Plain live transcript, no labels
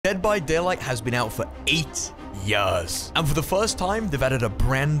Dead by Daylight has been out for 8 years. And for the first time, they've added a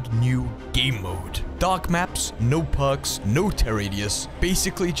brand new game mode. Dark maps, no perks, no Terradius.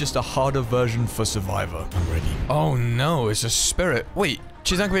 Basically just a harder version for Survivor. I'm ready. Oh no, it's a spirit. Wait,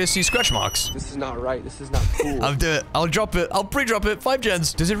 she's not going to see scratch marks. This is not right. This is not cool. I'll do it. I'll drop it. I'll pre-drop it. 5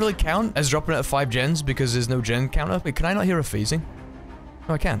 gens. Does it really count as dropping it at 5 gens because there's no gen counter? Wait, can I not hear her phasing?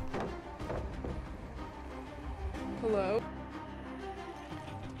 No, I can. Hello?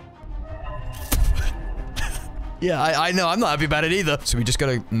 Yeah, I know. I'm not happy about it either. So we just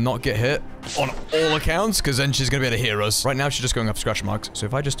gotta not get hit on all accounts, because then she's gonna be able to hear us. Right now, she's just going up scratch marks. So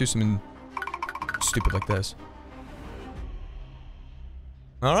if I just do something stupid like this.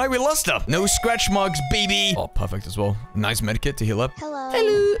 All right, we lost her. No scratch marks, baby. Oh, perfect as well. Nice medkit to heal up. Hello.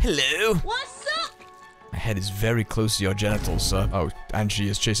 Hello. Hello. What's up? My head is very close to your genitals, sir. Oh, and she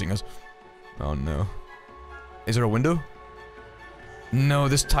is chasing us. Oh, no. Is there a window? No,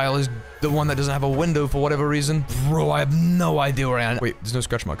 this tile is the one that doesn't have a window for whatever reason. Bro, I have no idea where I am. Wait, there's no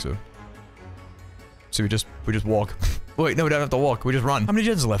scratch marks though. So we just walk. Wait, no, we don't have to walk. We just run. How many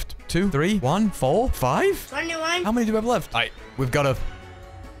gens are left? 2, 3, 1, 4, 5? 21. How many do we have left? Alright, we've got a...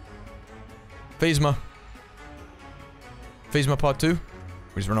 Phasma. Phasma part 2.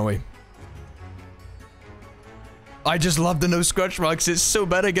 We just run away. I just love the no scratch marks. It's so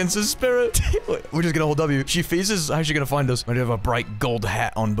bad against the spirit. We're just gonna hold W. She phases. How's she gonna find us? I do have a bright gold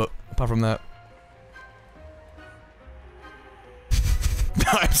hat on, but apart from that.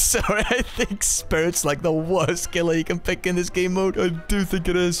 No, I'm sorry. I think spirit's like the worst killer you can pick in this game mode. I do think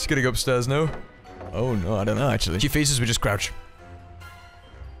it is. She's gonna go upstairs now. Oh no, I don't know actually. She phases, we just crouch.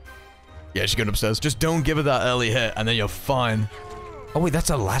 Yeah, she's going upstairs. Just don't give her that early hit, and then you're fine. Oh wait, that's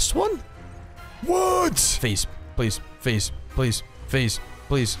our last one? What? Phase. Please, phase, please, phase,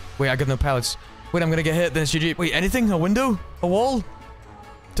 please. Wait, I got no pallets. Wait, I'm gonna get hit, then it's GG. Wait, anything? A window? A wall?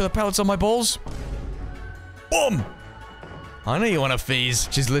 To the pallets on my balls? Boom! I know you want to phase.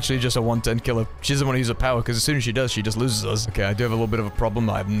 She's literally just a 110 killer. She doesn't want to use her power, because as soon as she does, she just loses us. Okay, I do have a little bit of a problem.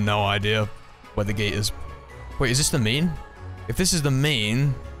 I have no idea where the gate is. Wait, is this the main? If this is the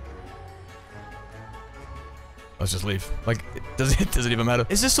main... Let's just leave. Like, it doesn't even matter.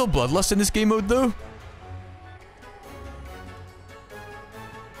 Is there still bloodlust in this game mode, though?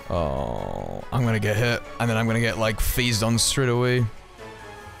 Oh, I'm gonna get hit, and then I'm gonna get, like, phased on straight away.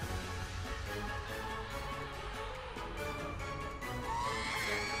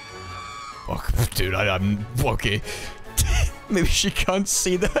 Fuck, dude, I'm... Okay. Maybe she can't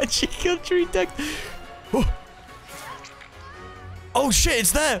see that. She can't detect. Oh. Oh, shit,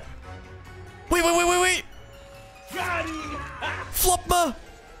 it's there! Wait! Flopma!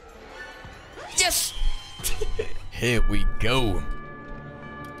 Yes! Here we go.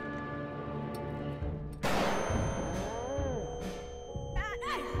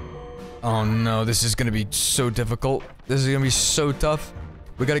 Oh no, this is gonna be so difficult. This is gonna be so tough.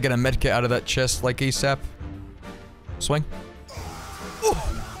 We gotta get a medkit out of that chest like ASAP. Swing. Ooh.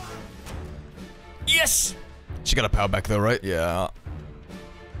 Yes! She got a power back though, right? Yeah.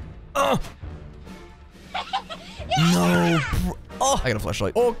 No. Oh, I got a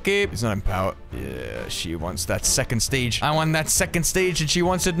flashlight. Okay. It's not in power. Yeah, she wants that second stage. I want that second stage and she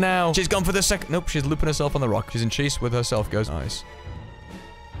wants it now. She's gone for the second. Nope, she's looping herself on the rock. She's in chase with herself, guys. Nice.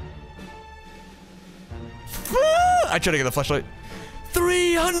 I tried to get the flashlight.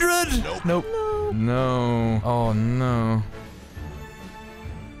 300! Nope. No. Oh, no.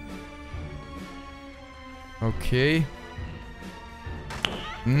 Okay.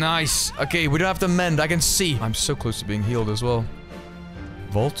 Nice. Okay, we don't have to mend. I can see. I'm so close to being healed as well.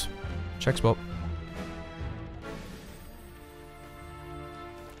 Vault. Check spot.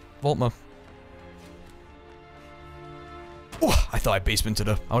 Vault ma. Oh, I thought I basemented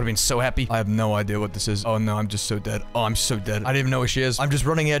her. I would have been so happy. I have no idea what this is. Oh no, I'm just so dead. Oh, I'm so dead. I didn't even know where she is. I'm just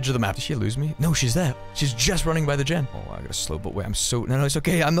running the edge of the map. Did she lose me? No, she's there. She's just running by the gen. Oh, I gotta slow, but wait, I'm so... No, it's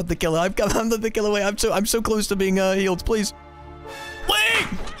okay. I'm not the killer. I'm not the killer. Wait, I'm so close to being healed. Please. Wait!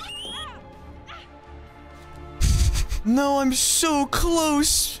 No, I'm so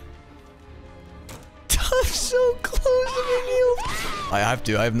close. I'm so close to being healed. I have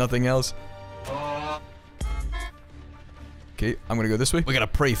to. I have nothing else. Okay, I'm gonna go this way. We gotta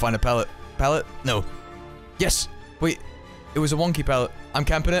pray, find a pallet. Pallet? No. Yes! Wait. It was a wonky pallet. I'm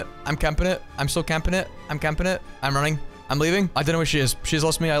camping it. I'm camping it. I'm still camping it. I'm camping it. I'm running. I'm leaving. I don't know where she is. She's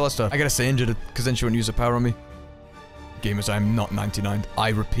lost me. I lost her. I gotta stay injured, because then she won't use her power on me. Gamers, I am not 99. I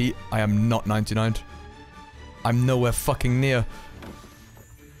repeat, I am not 99. I'm nowhere fucking near.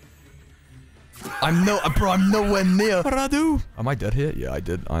 Bro, I'm nowhere near. What did I do? Am I dead here? Yeah, I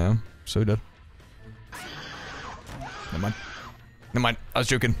did. I am. So dead. Never mind. Never mind. I was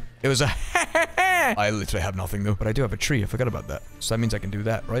joking. It was a I literally have nothing though. But I do have a tree. I forgot about that. So that means I can do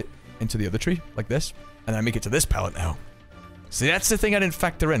that, right? Into the other tree, like this. And then I make it to this pallet now. See, that's the thing I didn't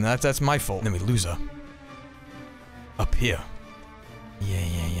factor in. That's my fault. And then we lose her. Up here. Yeah.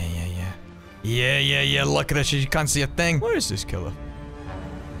 Yeah. Look at her. She can't see a thing. Where is this killer?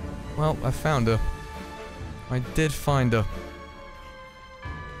 Well, I found her. I did find her.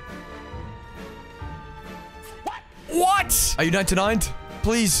 What? Are you 99?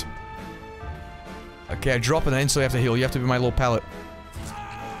 Please. Okay, I drop and I instantly have to heal. You have to be my little pallet.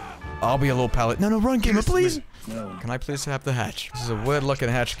 I'll be a little pallet. No, run, gamer, please. No. Can I please have the hatch? This is a weird looking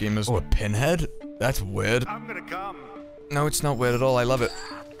hatch, gamers. Oh, a pinhead? That's weird. I'm gonna come. No, it's not weird at all. I love it.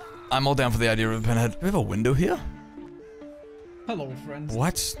 I'm all down for the idea of a pinhead. Do we have a window here? Hello, friends.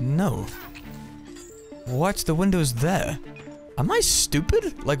 What? No. What? The window's there. Am I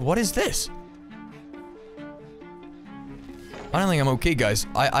stupid? Like, what is this? I don't think I'm okay, guys.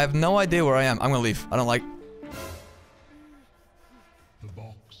 I have no idea where I am. I'm gonna leave. I don't like... The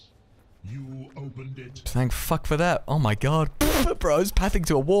box. You opened it. Thank fuck for that. Oh my god. Bro, I was pathing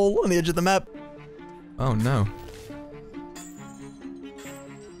to a wall on the edge of the map. Oh no.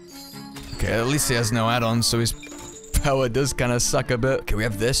 Okay, at least he has no add-ons, so his power does kind of suck a bit. Okay, we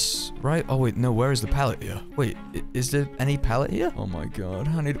have this, right? Oh wait, no, where is the pallet here? Wait, is there any pallet here? Oh my god,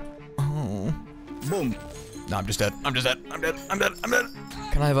 I need... Oh. Boom. No, I'm just dead. I'm dead.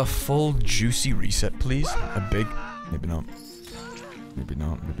 Can I have a full juicy reset, please? A big... Maybe not. Maybe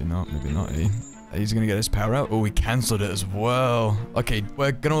not, eh? He's gonna get his power out. Oh, we cancelled it as well. Okay,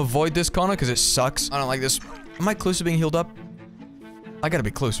 we're gonna avoid this corner because it sucks. I don't like this. Am I close to being healed up? I gotta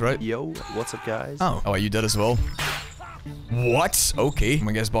be close, right? Yo, what's up, guys? Oh, are you dead as well? What? Okay. I'm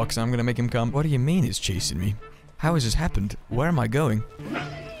gonna get his box and I'm gonna make him come. What do you mean he's chasing me? How has this happened? Where am I going?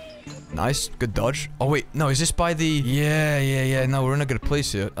 Nice. Good dodge. Oh, wait. No, is this by the... Yeah. No, we're in a good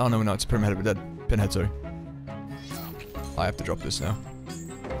place here. Oh, no, it's Pinhead. We're dead. Pinhead, sorry. I have to drop this now.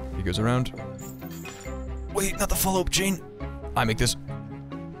 He goes around. Wait, not the follow-up chain. I make this.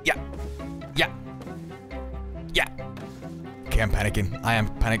 Yeah. Okay, I'm panicking. I am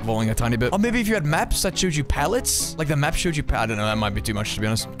panic volting a tiny bit. Or maybe if you had maps that showed you pallets? Like the map showed you I don't know, that might be too much to be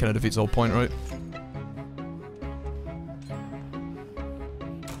honest. Kind of defeats the whole point, right?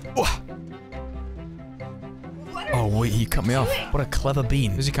 Oh wait, he cut me off. What a clever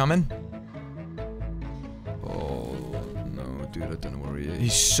bean. Is he coming? Oh no, dude, I don't know where he is.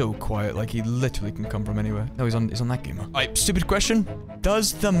 He's so quiet, like he literally can come from anywhere. No, he's on that gamer. Alright, stupid question.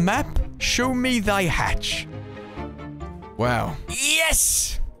 Does the map show me thy hatch? Wow.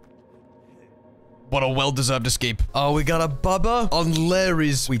 Yes! What a well-deserved escape. Oh, we got a Bubba on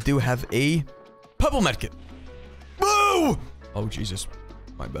Larry's. We do have a purple medkit. Woo! Oh, Jesus.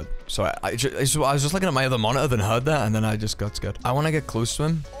 My bad. Sorry, I was just looking at my other monitor, then heard that, and then I just got scared. I want to get close to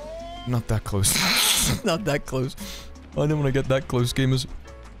him. Not that close. Not that close. I don't want to get that close, gamers.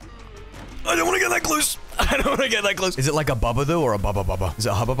 I don't want to get that close. I don't want to get that close. Is it like a Bubba, though, or a Bubba Bubba? Is it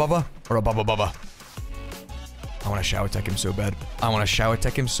a Hubba Bubba, or a Bubba Bubba? I want to shower tech him so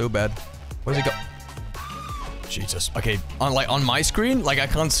bad. Where's he go? Jesus. Okay, on my screen, like I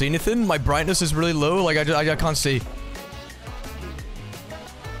can't see anything. My brightness is really low. Like I can't see.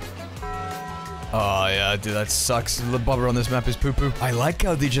 Oh yeah, dude, that sucks. The Bubba on this map is poo-poo. I like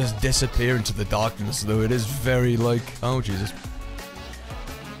how they just disappear into the darkness, though. It is very like... Oh, Jesus.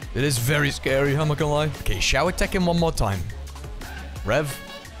 It is very scary, I'm not gonna lie. Okay, shower tech him one more time. Rev.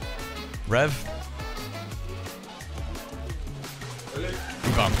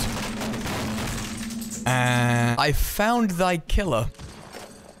 He bumped. And I found thy killer.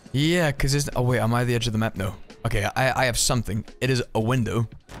 Yeah, because it's... Oh, wait, am I at the edge of the map? No. Okay, I have something. It is a window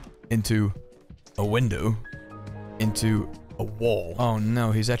into a window into a wall. Oh,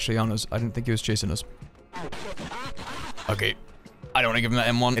 no, he's actually on us. I didn't think he was chasing us. Okay. I don't want to give him that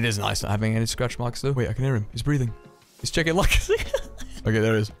M1. It is nice not having any scratch marks, though. Wait, I can hear him. He's breathing. He's checking luck. Okay,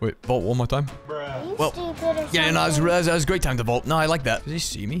 there it is. Wait, vault one more time. Well, yeah, no, that was a great time to vault. No, I like that. Does he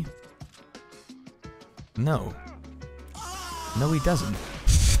see me? No. No, he doesn't.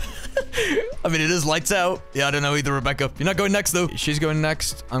 I mean, it is lights out. Yeah, I don't know either, Rebecca. You're not going next, though. She's going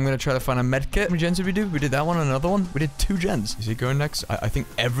next. I'm gonna try to find a med kit. How many gens did we do? We did that one and another one. We did 2 gens. Is he going next? I think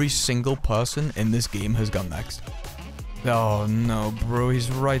every single person in this game has gone next. Oh, no, bro. He's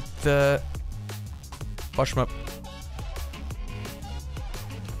right there. Watch him up.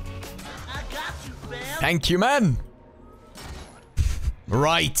 Thank you, man.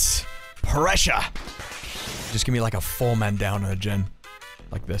 Right. Pressure. Just give me like a 4-man down on a gen.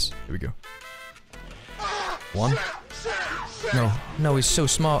 Like this. Here we go. 1. No, he's so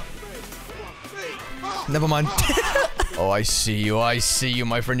smart. Never mind. Oh, I see you. I see you,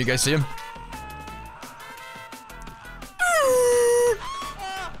 my friend. You guys see him?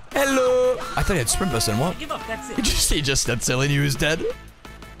 Hello. I thought he had sprint burst in. What? Give up, that's it. He just stood still and he was dead.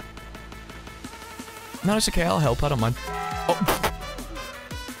 No, it's okay. I'll help. I don't mind. Oh.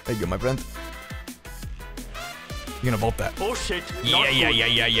 There you go, my friend. You're gonna vault that. Oh shit. Yeah.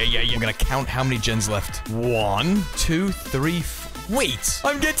 I'm gonna count how many gens left. 1, 2, 3, wait!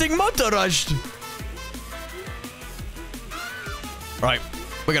 I'm getting motor rushed! Right.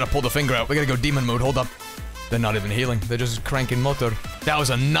 We gotta pull the finger out. We gotta go demon mode. Hold up. They're not even healing. They're just cranking motor. That was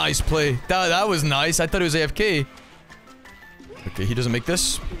a nice play. That was nice. I thought it was AFK. Okay, he doesn't make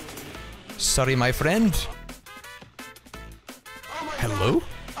this. Sorry, my friend. Hello?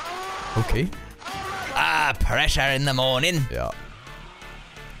 Okay. Ah, pressure in the morning. Yeah.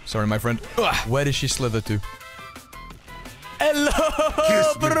 Sorry, my friend. Ugh. Where did she slither to?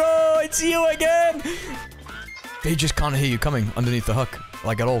 Hello, bro. It's you again. They just can't hear you coming underneath the hook,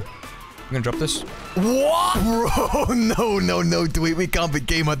 like at all. I'm gonna drop this. What? Bro, no. We can't be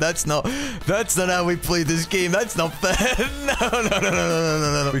gamer. That's not how we play this game. That's not fair.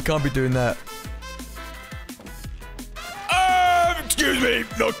 No. We can't be doing that. Excuse me.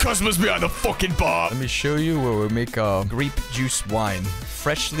 No customers behind the fucking bar. Let me show you where we make our grape juice wine.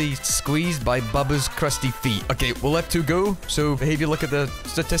 Freshly squeezed by Bubba's crusty feet. Okay, we'll let 2 go. So, behavior, look at the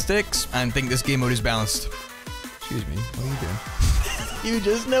statistics and think this game mode is balanced. Excuse me. What are you doing? You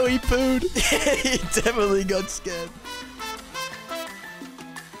just know he pooed. He definitely got scared.